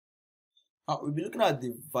We'll be looking at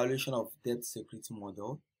the valuation of debt security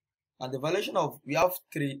model. And the valuation of, we have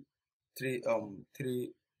three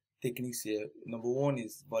techniques here. Number one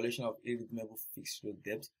is valuation of irredeemable fixed rate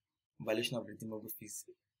debt, valuation of redeemable fixed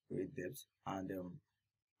rate debt, and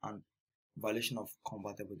valuation of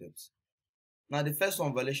convertible debt. Now the first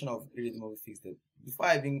one, valuation of irredeemable fixed debt. Before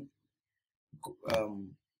I even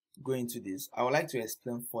go into this, I would like to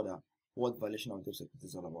explain further what valuation of debt security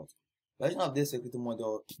is all about. Valuation of debt security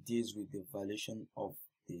model deals with the valuation of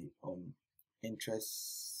the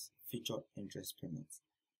future interest payments.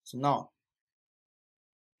 So now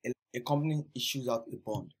a company issues out a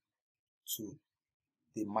bond to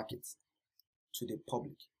the market, to the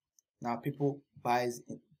public. Now people buy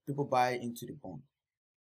into the bond.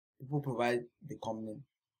 People provide the company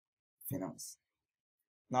finance.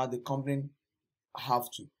 Now the company have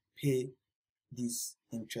to pay this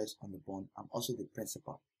interest on the bond and also the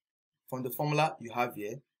principal. From the formula you have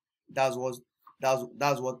here, that's what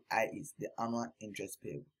I is, the annual interest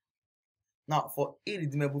payable. Now for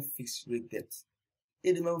irredeemable fixed rate debt,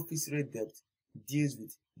 irredeemable fixed rate debt deals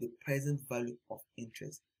with the present value of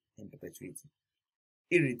interest in perpetuity.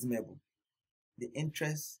 Irredeemable, the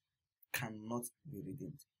interest cannot be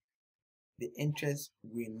redeemed. The interest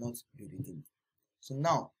will not be redeemed. So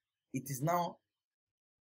now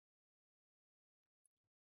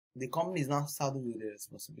the company is now saddled with the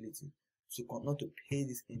responsibility to continue to pay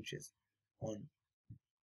this interest on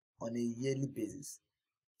a yearly basis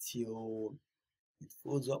till it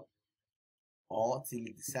folds up or till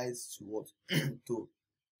it decides to to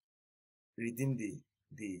redeem the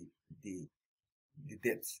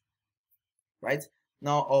debt. Right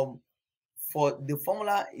now, for the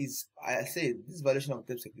formula is, I say this valuation of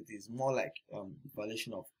debt security is more like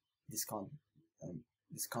valuation of discount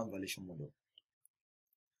valuation model.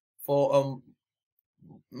 For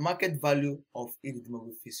market value of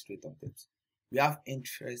irredeemable fixed rate of debt, we have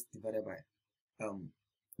interest divided by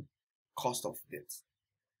cost of debt.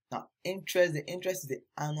 Now the interest is the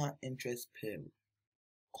annual interest payable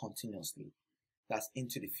continuously, that's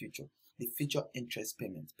into the future, the future interest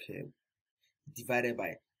payment payable, divided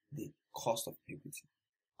by the cost of equity,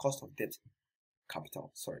 cost of debt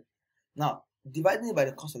capital, sorry. Now dividing it by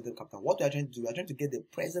the cost of debt capital, what we are trying to do, we are trying to get the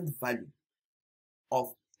present value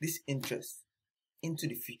of this interest into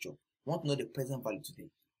the future. We want to know the present value today.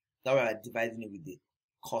 That we are dividing it with the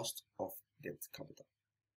cost of debt capital.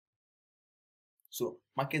 So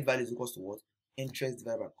market value is equals to what? Interest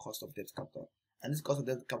divided by cost of debt capital. And this cost of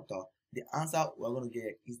debt capital, the answer we're going to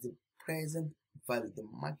get is the present value, the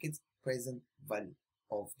market present value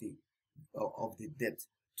of the debt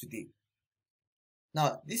today.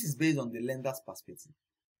 Now this is based on the lender's perspective.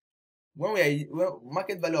 When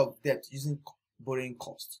market value of debt using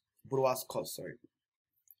borrower's cost,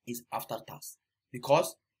 is after tax,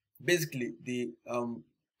 because basically the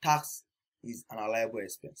tax is an allowable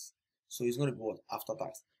expense, so it's going to be what? After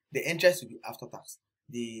tax. The interest will be after tax.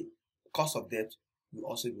 The cost of debt will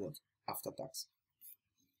also be what? After tax.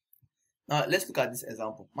 Now let's look at this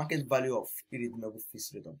example. Market value of irredeemable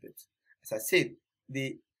fixed rate of debt. As I said,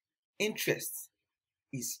 the interest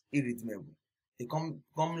is irredeemable. The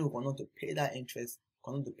company will continue to pay that interest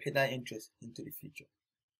into the future.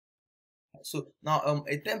 So now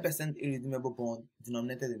a 10% irredeemable bond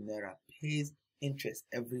denominated in Naira pays interest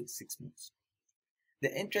every 6 months.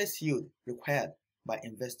 The interest yield required by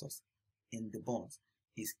investors in the bonds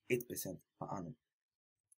is 8% per annum.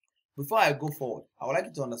 Before I go forward, I would like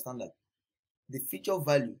you to understand that the future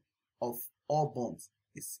value of all bonds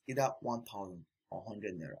is either 1,000 or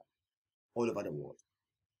 100 Naira all over the world.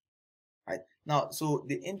 Right now, so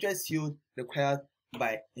the interest yield required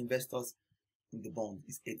by investors in the bond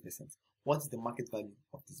is 8%. What is the market value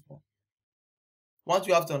of this bond? What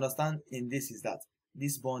you have to understand in this is that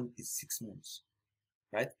this bond is 6 months,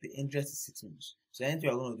 right? The interest is 6 months. So anything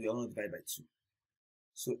you are going to do, you are going to divide by 2.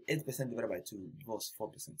 So 8% divided by 2 gives us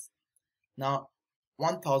 4%. Now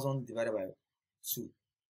 1,000 divided by 2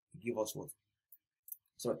 give us what?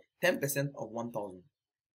 Sorry, 10% of 1,000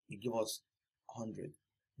 it gives us 100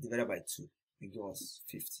 divided by 2 it gives us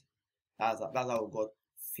 50. That's how we got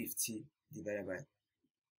 50 divided by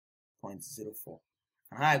 0.04.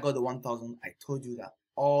 And how I got the 1,000, I told you that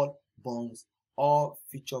all bonds, all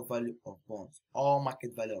future value of bonds, all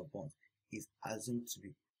market value of bonds is assumed to be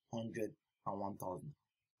 100 and 1,000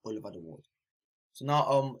 all over the world. So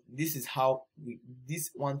now this is how this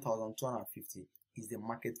 1,250 is the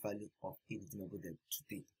market value of irredeemable debt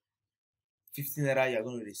today. 15 Naira you are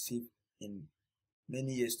going to receive in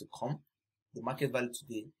many years to come. The market value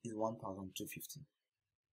today is 1,250.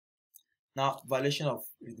 Now, valuation of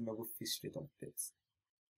redeemable fixed rate of debt.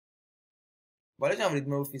 Valuation of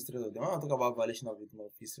redeemable fixed rate of debt. When I talk about valuation of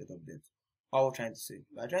redeemable fixed rate of debt, what are we trying to say?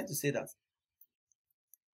 We are trying to say that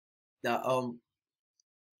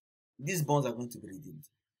these bonds are going to be redeemed,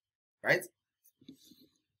 right?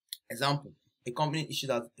 Example: a company issued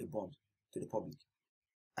out a bond to the public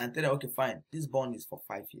and tell them, okay, fine, this bond is for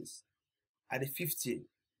 5 years. At the 5th year,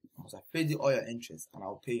 I must have paid you all your interest and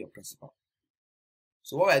I'll pay your principal.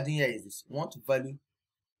 So what we're doing here is this: we want to value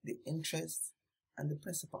the interest and the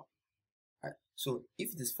principal. Right? So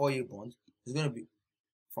if it is 4-year bond, it's going to be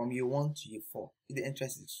from year 1 to year 4. If the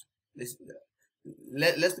interest is,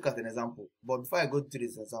 let's look at an example. But before I go to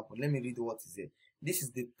this example, let me read what is here. This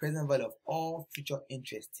is the present value of all future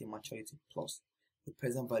interest till maturity plus the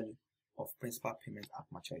present value of principal payment at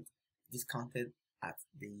maturity, discounted at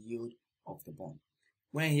the yield of the bond.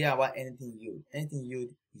 When you hear about anything yield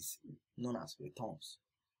is known as returns.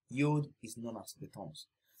 Yield is known as returns.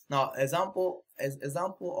 Now, example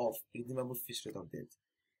of redeemable fixed rate of debt.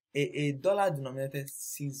 A dollar denominated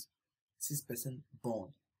 6%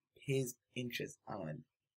 bond pays interest annually.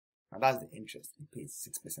 Now that's the interest. It pays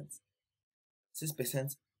 6%.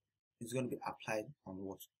 6% is going to be applied on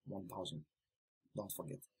what? 1,000. Don't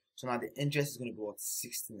forget. So now the interest is going to be what?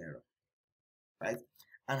 16 naira. Right?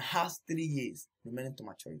 And has 3 years remaining to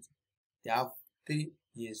maturity. They have 3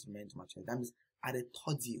 years remaining to maturity. That means at the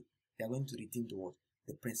 3rd year, they are going to redeem the what?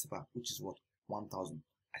 The principal, which is what? 1,000.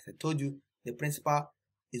 As I told you, the principal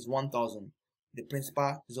is 1,000. The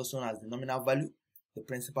principal is also known as the nominal value. The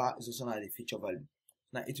principal is also known as the future value.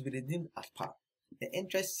 Now it will be redeemed as par. The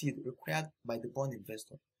interest yield required by the bond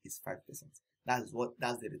investor is 5%. That's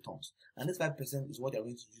the returns. And this 5% is what they are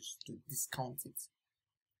going to use to discount it.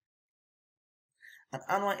 An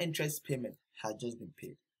annual interest payment has just been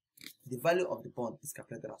paid. The value of the bond is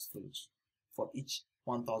calculated as follows for each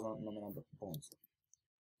 1,000 nominal bonds.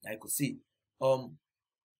 Now you could see,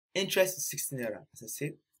 interest is 16 naira. As I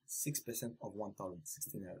said, 6% of 1,000,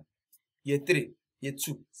 16 naira. Year 3, year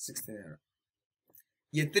 2, 16 naira.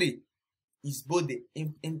 Year 3 is both the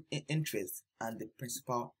interest and the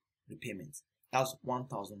principal repayment. That's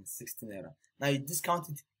 1,016 naira. Now you discount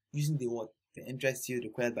it using the what? The interest yield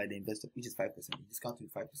required by the investor, which is 5%. You discount it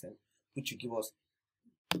with 5%, which will give us.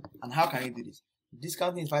 And how can you do this?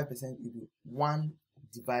 Discounting is 5%. You do 1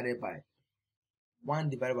 divided by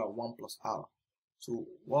 1 plus r. So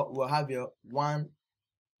what we'll have here, 1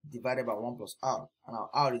 divided by 1 plus r, and our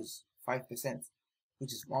r is 5%,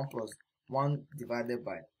 which is 1 divided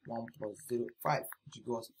by 1 plus 0.5, which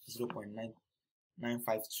gives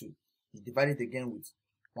 0.9952. You divide it again with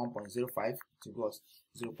 1.05 to go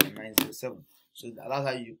 0.907. So that's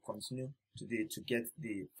how you continue today to get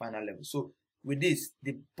the final level. So with this,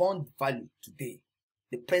 the bond value today,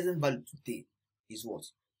 the present value today is what?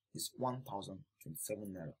 Is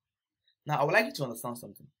 1,027 naira. Now I would like you to understand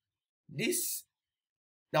something. This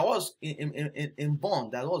that was in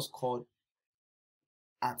bond that was called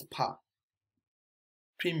at par,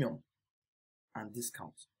 premium, and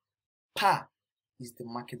discount. Par is the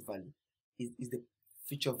market value, is the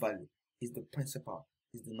future value, is the principal,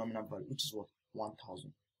 is the nominal value, which is what?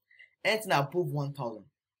 1,000. Anything above 1,000,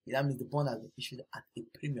 that means the bond has been issued at a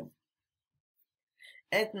premium.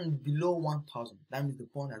 Anything below 1,000, that means the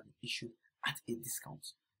bond has been issued at a discount.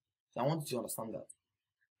 So I want you to understand that.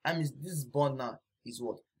 That means this bond now is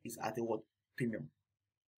what? Is at a what? Premium.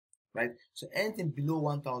 Right? So anything below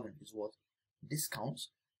 1,000 is what? Discount.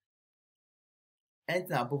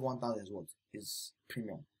 Anything above 1,000 is what? Is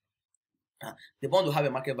premium. The bond will have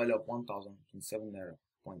a market value of 1,027 naira.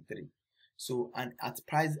 So, and at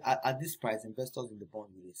this price, investors in the bond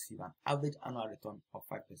will receive an average annual return of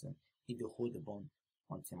 5% if they hold the bond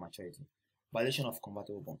until maturity. Valuation of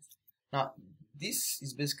convertible bonds. Now, this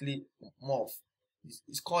is basically more of,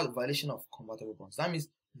 it's called valuation of convertible bonds. That means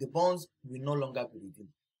the bonds will no longer be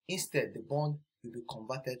redeemed. Instead, the bond will be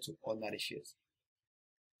converted to ordinary shares.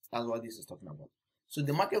 That's what this is talking about. So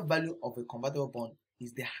the market value of a convertible bond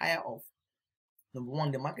is the higher of, number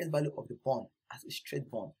one, the market value of the bond as a straight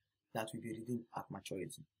bond that will be redeemed at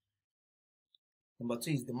maturity. Number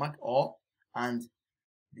two is the market, and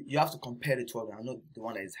you have to compare the two of them. I know the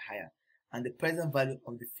one that is higher. And the present value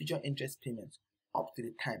of the future interest payment up to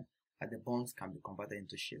the time that the bonds can be converted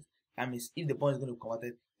into shares. That means if the bond is going to be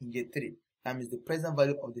converted in year 3, that means the present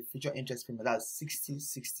value of the future interest payment, that's 60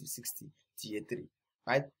 to year 3,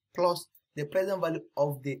 right? Plus the present value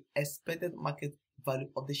of the expected market value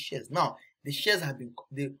of the shares. Now,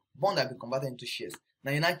 the bond have been converted into shares.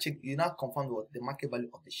 Now you now confirm what the market value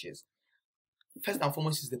of the shares. First and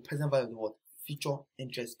foremost is the present value of the what? Future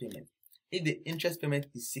interest payment. If the interest payment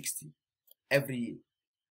is 60 every year,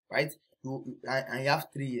 right? And you have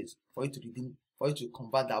 3 years for you to redeem, for you to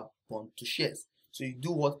convert that bond to shares. So you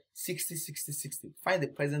do what? 60, 60, 60. Find the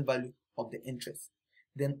present value of the interest.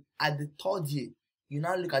 Then at the third year, you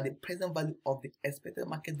now look at the present value of the expected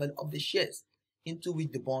market value of the shares into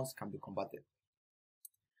which the bonds can be converted.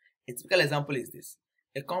 A typical example is this.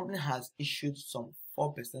 A company has issued some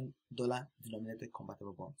 4% dollar denominated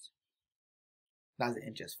convertible bonds. That's the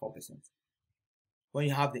interest, 4%. When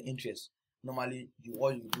you have the interest, normally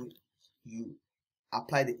all you do, you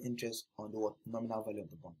apply the interest on the what nominal value of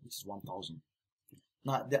the bond, which is 1,000.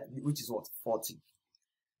 Now, which is what 40.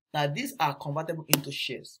 Now, these are convertible into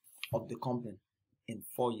shares of the company in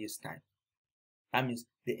 4 years' time. That means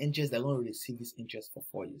the interest, they're going to receive this interest for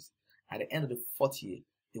 4 years. At the end of the 4th year,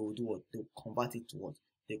 they will do what? They will convert it to what?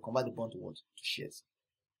 They convert the bond to what? To shares.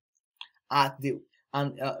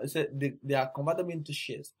 So they are convertible into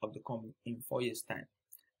shares of the company in 4 years' time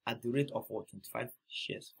at the rate of what? 25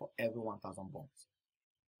 shares for every 1,000 bonds.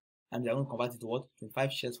 And they are going to convert it to what?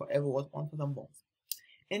 25 shares for every what? 1,000 bonds.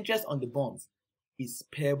 Interest on the bonds is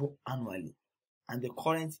payable annually, and the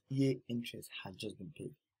current year interest has just been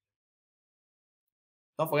paid.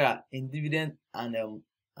 Don't forget that in dividend and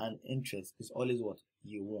interest is always what?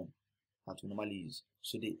 Year 1 that we normally use.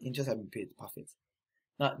 So the interest has been paid. Perfect.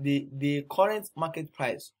 Now the current market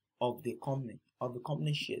price of the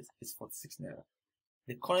company shares is 46 naira.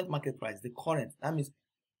 The current market price, that means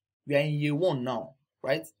we are in year 1 now,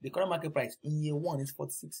 right? The current market price in year 1 is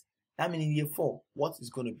 46. That means in year 4, what is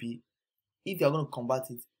going to be, if you are going to convert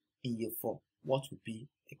it in year 4, what would be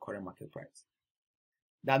the current market price?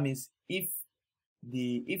 That means if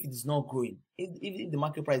it is not growing, if the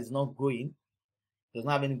market price is not growing, does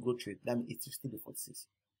not have any growth rate, that means it will still be 46.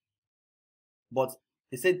 But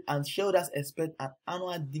they said, and shareholders expect an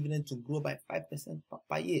annual dividend to grow by 5%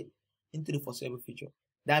 per year into the foreseeable future.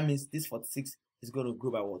 That means this 46 is going to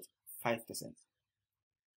grow by what? 5%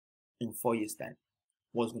 in 4 years' time.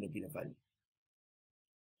 What's going to be the value?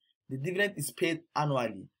 The dividend is paid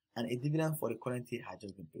annually, and a dividend for the current year has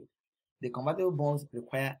just been paid. The convertible bonds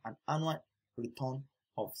require an annual return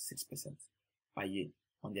of 6% per year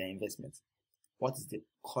on their investment. What is the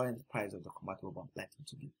current price of the convertible bond likely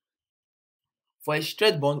to be? For a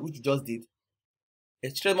straight bond, which you just did, a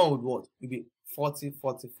straight bond would what? Will be 40,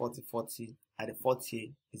 40, 40, 40. At the 4th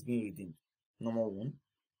year, is being redeemed. Normal one,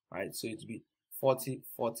 right? So it will be 40,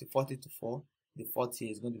 40, 40 to 4. The 4th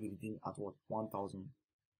year is going to be redeemed at what?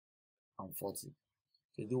 1,040.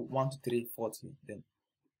 So you do 1 to 3, 40. Then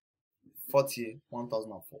 4th year,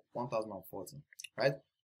 1,040. Right?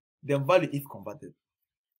 The value if converted.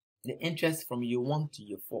 The interest from year 1 to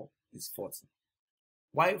year 4 is 40.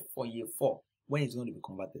 Why for year 4 when it's going to be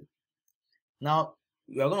converted? Now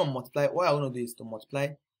we are going to multiply. What I'm going to do is to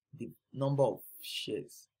multiply the number of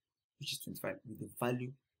shares, which is 25, with the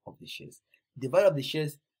value of the shares. The value of the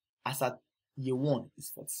shares as at year 1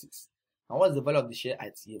 is 46. Now what is the value of the share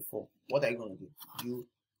at year 4? What are you going to do?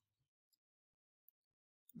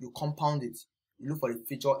 You compound it. You look for the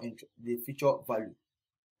future value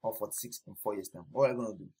of 46 in 4 years time. What are you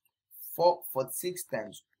going to do? 46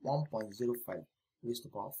 times 1.05 raised to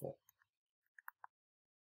the power 4.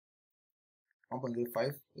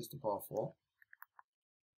 1.05 raised to the power 4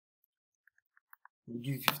 will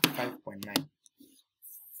give you 55.9.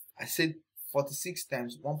 I said 46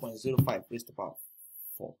 times 1.05 raised to the power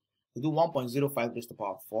 4. We do 1.05 raised to the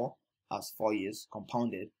power 4 as 4 years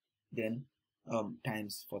compounded, then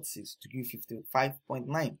times 46 to give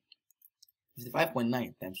 55.9.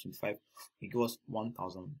 55.9 times 25 it gives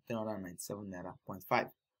 1,397 naira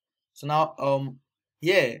 0.5. So now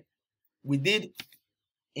we did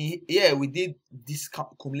discount,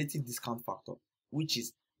 cumulative discount factor, which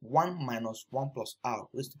is 1 minus 1 plus r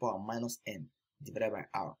raised to the power minus n divided by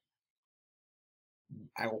r.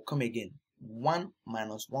 I will come again. 1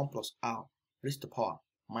 minus 1 plus r raised to the power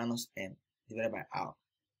minus n divided by r.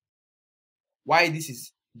 Why this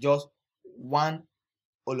is just 1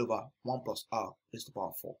 all over 1 plus r raised to the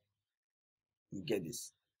power 4. You get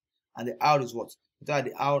this. And the r is what?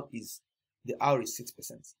 The r is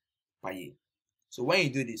 6% per year. So when you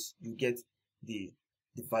do this, you get the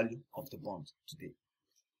value of the bond today.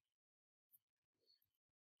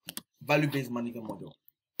 Value-based management model.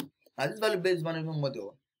 Now this value-based management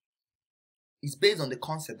model is based on the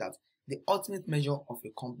concept that the ultimate measure of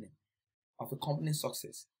a company's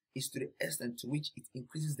success is to the extent to which it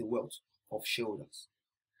increases the wealth of shareholders.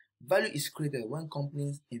 Value is created when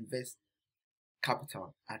companies invest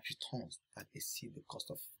capital at returns that exceed the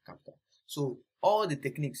cost of capital. So all the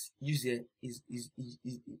techniques used here is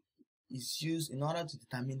used in order to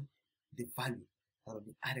determine the value that will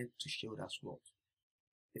be added to shareholders' wealth.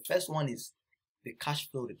 The first one is the cash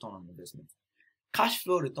flow return on investment. Cash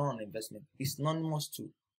flow return on investment is synonymous to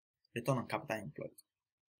return on capital employed.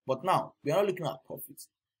 But now we are not looking at profits.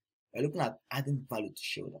 We are looking at adding value to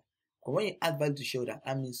shareholder. Because when you add value to shareholder,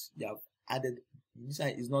 that means you have added. This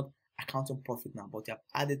is not accounting profit now, but you have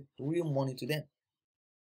added real money to them.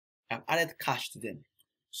 You have added cash to them.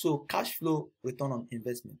 So cash flow return on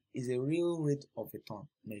investment is a real rate of return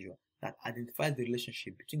measure that identifies the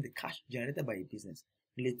relationship between the cash generated by a business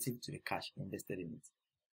relative to the cash invested in it.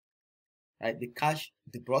 Right? The cash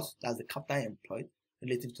they brought, that's the capital employed,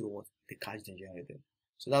 relative to what? The cash they generated.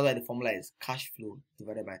 So that's why the formula is cash flow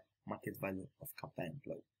divided by market value of capital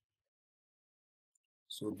employed.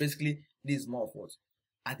 So basically, this is more of what?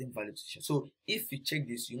 Adding value to share. So if you check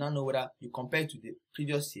this, you now know whether you compare to the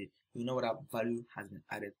previous year, you know whether value has been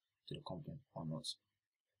added to the company or not.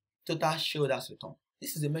 Total shareholders return.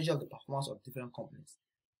 This is a measure of the performance of different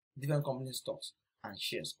companies stocks and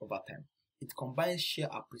shares over time. It combines share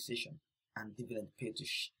appreciation and dividend paid to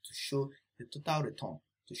show the total return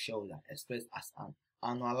to shareholder expressed as an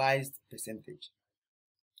annualized percentage.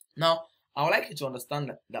 Now, I would like you to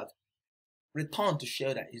understand that return to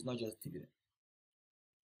shareholder is not just dividend.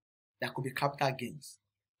 There could be capital gains.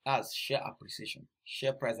 That's share appreciation,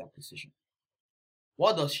 share price appreciation.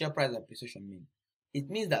 What does share price appreciation mean? It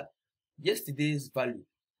means that yesterday's value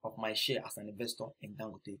of my share as an investor in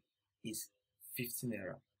Dangote is 15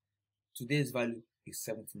 naira. Today's value is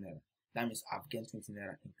 17 naira. That means I've gained 20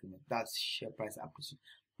 naira increment. That's share price appreciation.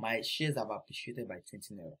 My shares have appreciated by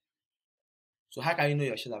 20 naira. So how can you know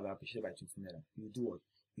your shares have appreciated by 20 naira? You do what?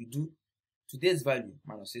 You do today's value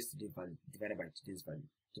minus yesterday's value divided by today's value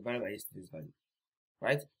divided by yesterday's value.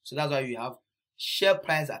 Right? So that's why you have share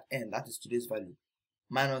price at end, that is today's value,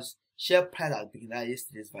 minus share price at beginning, that is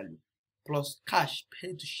yesterday's value, plus cash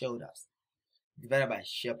paid to shareholders divided by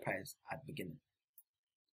share price at beginning.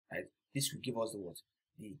 Right? This will give us the what?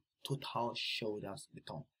 The total shareholders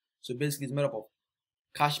return. So basically it's made up of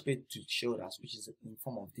cash paid to shareholders, which is in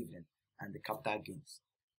form of dividend, and the capital gains.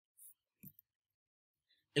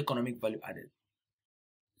 Economic value added.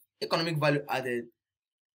 Economic value added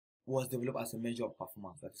was developed as a measure of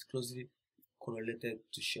performance that is closely correlated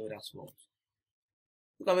to shareholders' wealth.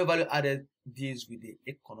 Economic value added deals with the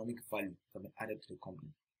economic value that been added to the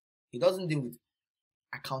company. It doesn't deal with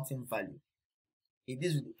accounting value. It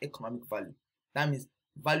deals with the economic value. That means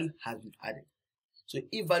value has been added. So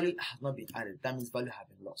if value has not been added, that means value has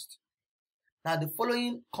been lost. Now the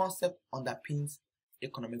following concept underpins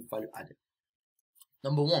economic value added.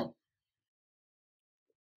 Number one,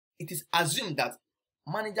 it is assumed that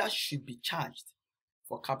managers should be charged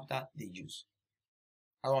for capital they use.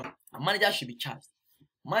 A manager should be charged.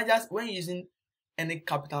 Managers, when using any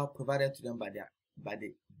capital provided to them by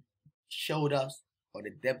the shareholders or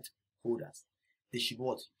the debt holders, they should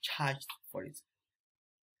be charged for it.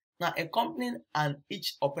 Now, a company and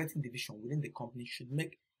each operating division within the company should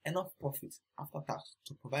make enough profit after tax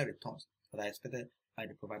to provide returns that are expected by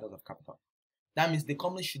the providers of capital. That means the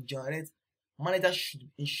company should generate. Managers should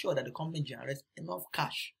ensure that the company generates enough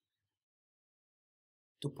cash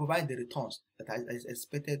to provide the returns that is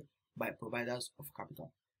expected by providers of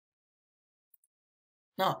capital.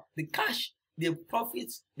 Now, the cash, the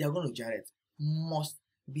profits they are going to generate must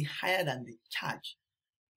be higher than the charge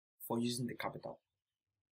for using the capital.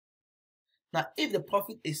 Now, if the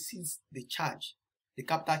profit exceeds the charge, the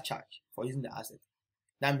capital charge for using the asset,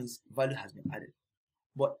 that means value has been added.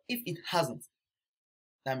 But if it hasn't,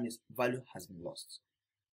 that means value has been lost.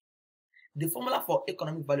 The formula for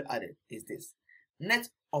economic value added is this: net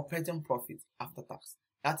operating profit after tax.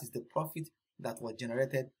 That is the profit that was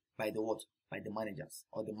generated by the what? By the managers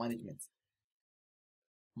or the management,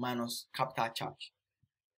 minus capital charge.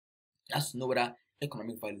 That's to know whether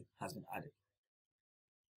economic value has been added.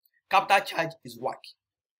 Capital charge is WACC,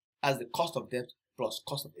 as the cost of debt plus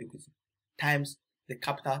cost of equity times the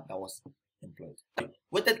capital that was employed.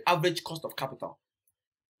 Weighted average cost of capital.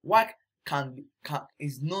 WACC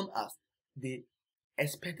is known as the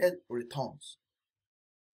expected returns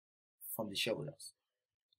from the shareholders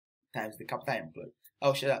times the capital employed. I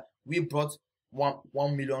will show that we brought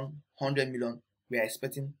 1 million, 100 million. We are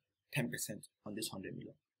expecting 10% on this 100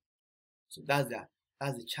 million. So that's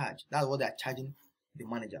the charge. That's what they are charging the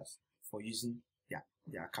managers for using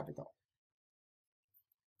their capital.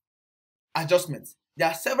 Adjustments. There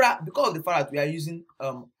are several, because of the fact that we are using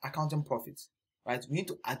accounting profits, right? We need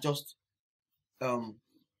to adjust. They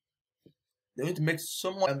need to make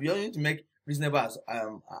we need to make reasonable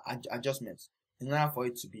adjustments in order for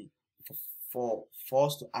it to be for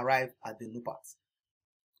us to arrive at the new part.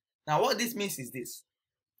 Now, what this means is this: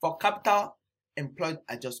 for capital employed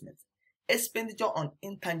adjustment, expenditure on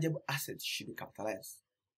intangible assets should be capitalized,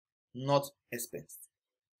 not expensed.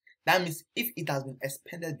 That means if it has been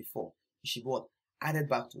expended before, it should be what? Added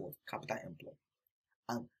back to what? Capital employed.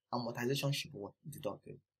 And amortization should be what?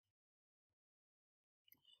 Deducted.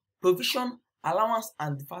 Provision, allowance,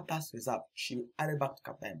 and deferred tax reserve should be added back to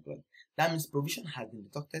capital employed. That means provision has been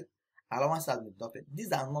deducted, allowance has been deducted.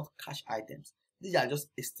 These are not cash items. These are just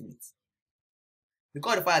estimates.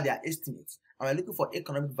 Because the fact they are estimates and we're looking for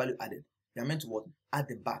economic value added, they are meant to what? Add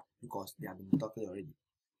them back because they have been deducted already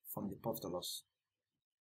from the profit or loss.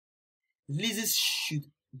 Leases should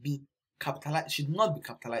not be capitalized,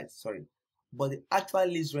 but the actual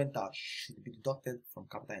lease rental should be deducted from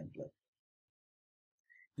capital employed.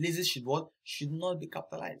 Leases should not be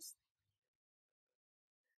capitalized.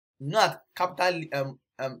 You know that capital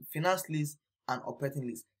finance lease and operating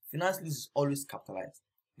lease. Finance lease is always capitalized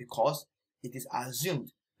because it is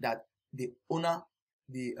assumed that the owner,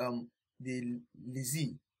 the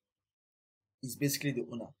lessee is basically the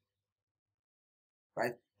owner,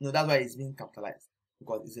 right? No, that's why it's being capitalized,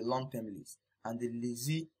 because it's a long-term lease and the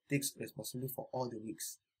lessee takes responsibility for all the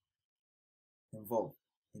risks involved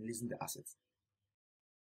in leasing the assets.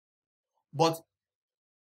 But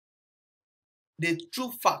the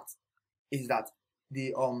true fact is that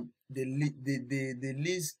the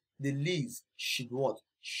lease should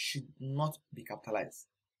not be capitalized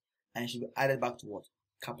and should be added back to what?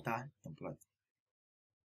 Capital employed.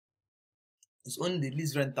 It's only the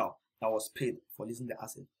lease rental that was paid for leasing the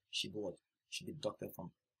asset should be deducted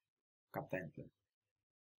from capital employed.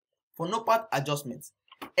 For NOPAT adjustments,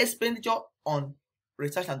 expenditure on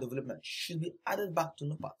research and development should be added back to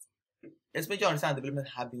NOPAT. Expenditure on research and development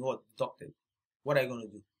have been deducted. What are you going to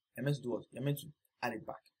do? You're meant to do what? You're meant to add it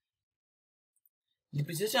back.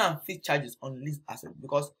 Depreciation and fixed charges on leased assets,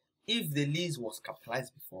 because if the lease was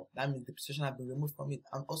capitalized before, that means depreciation has been removed from it,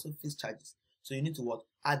 and also fixed charges. So you need to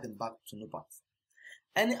add them back to NOPAT.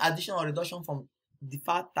 Any addition or reduction from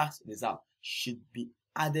deferred tax reserve should be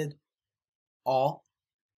added or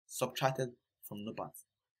subtracted from NOPAT.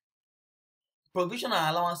 Provision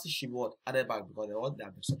and allowances should be added back because they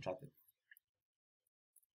have been subtracted.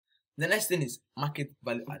 The next thing is market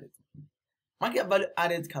value added. Market value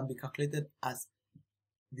added can be calculated as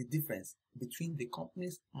the difference between the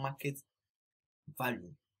company's market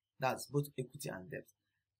value, that's both equity and debt,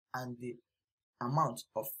 and the amount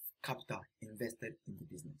of capital invested in the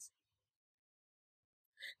business.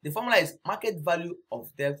 The formula is market value of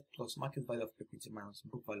debt plus market value of equity minus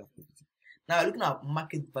book value of equity. Now we're looking at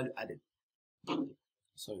market value added.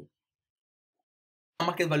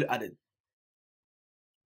 Market value added.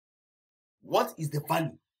 What is the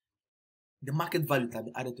value? The market value that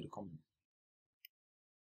be added to the company.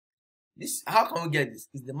 How can we get this?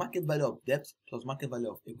 Is the market value of debt plus market value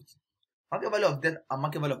of equity. Market value of debt and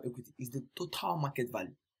market value of equity is the total market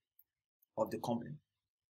value of the company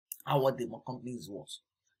and what the company is worth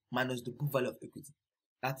minus the book value of equity.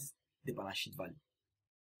 That is the balance sheet value.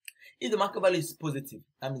 If the market value is positive,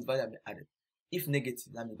 that means value has been added. If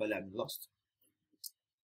negative, that means value has been lost.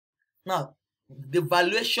 Now, the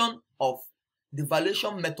valuation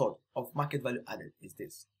method of market value added is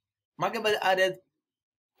this. Market value added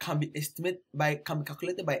can be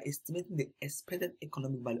calculated by estimating the expected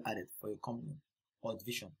economic value added for a company or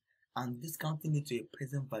division and discounting it to a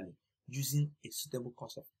present value using a suitable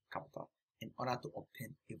cost of capital in order to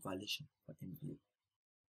obtain a valuation for MVA.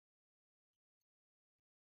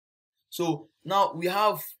 So now we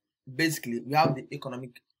have the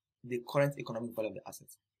current economic value of the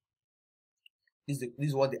assets. This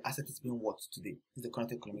is what the asset is being worth today. This is the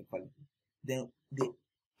current economic value. Then the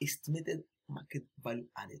estimated market value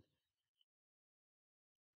added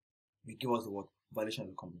will give us the valuation of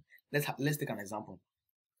the company. Let's take an example.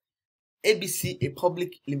 ABC, a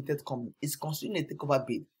public limited company, is considering a takeover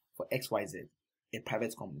bid for XYZ, a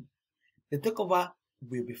private company. The takeover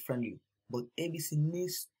will be friendly, but ABC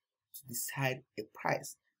needs to decide a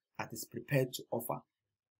price that is prepared to offer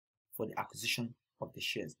for the acquisition of the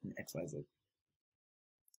shares in XYZ.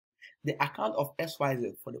 The account of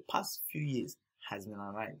XYZ for the past few years has been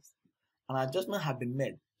analyzed. An adjustment has been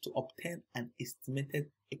made to obtain an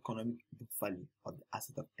estimated economic book value of the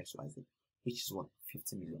asset of XYZ, which is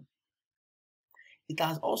 50 million. It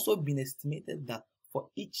has also been estimated that for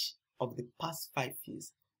each of the past 5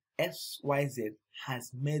 years, XYZ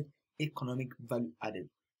has made economic value added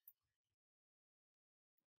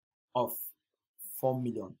of 4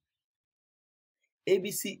 million.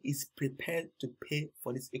 ABC is prepared to pay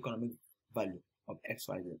for this economic value of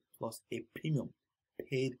XYZ plus a premium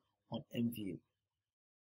paid on MVA.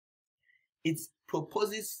 It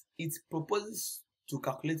proposes to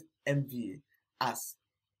calculate MVA as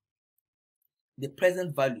the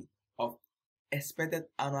present value of expected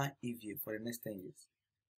annual EVA for the next 10 years.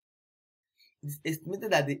 It is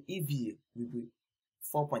estimated that the EVA will be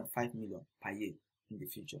 4.5 million per year in the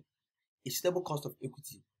future. A suitable cost of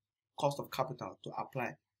equity, cost of capital to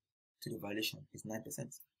apply to the valuation is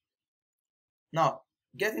 9%. Now,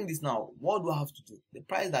 getting this now, what do I have to do? The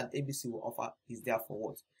price that ABC will offer is there for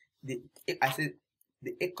what? The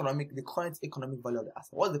current economic value of the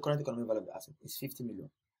asset. What's the current economic value of the asset? It's 50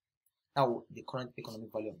 million. Now, the current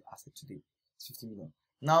economic value of the asset today is 50 million.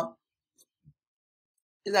 Now,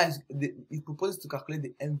 it proposes to calculate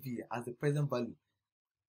the MVA as the present value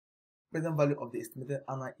of the estimated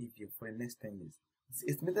annual EVA for the next 10 years. It's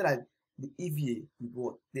estimated that the EVA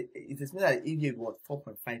will be it's estimated that the EVA will be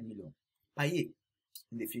 4.5 million per year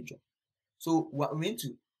in the future. So we're going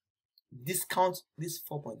to discount this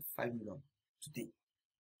 4.5 million today.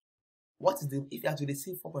 What is if you have to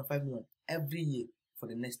receive 4.5 million every year for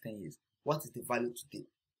the next 10 years? What is the value today?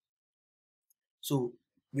 So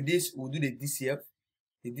with this, we'll do the DCF.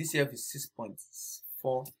 The DCF is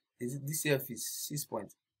 6.4. The DCF is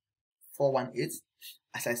 6.418.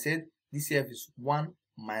 As I said, DCF is 1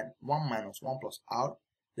 minus 1 plus R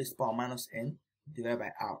raised to power minus n divided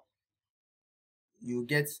by R. You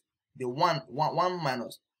get the 1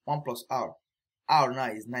 minus 1 plus R. R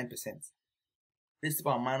now is 9%. Raised to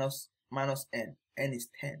power minus n. N is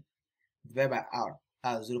 10. Divided by R.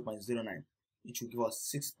 R is 0.09. Which will give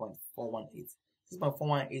us 6.418.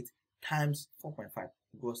 6.418 times 4.5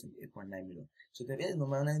 goes into 8.9 million. So the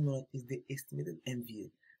 8.9 million is the estimated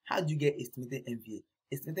MVA. How do you get estimated MVA?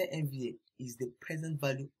 Estimated MVA is the present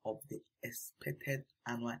value of the expected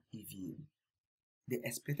annual EVA. The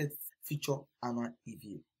expected future annual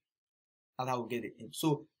EVA. That's how we get it in.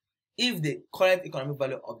 So if the current economic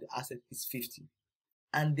value of the asset is 50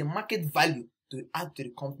 and the market value to add to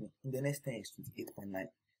the company in the next 10 years is 8.9,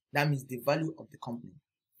 that means the value of the company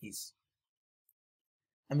is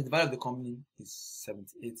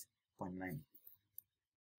 78.9.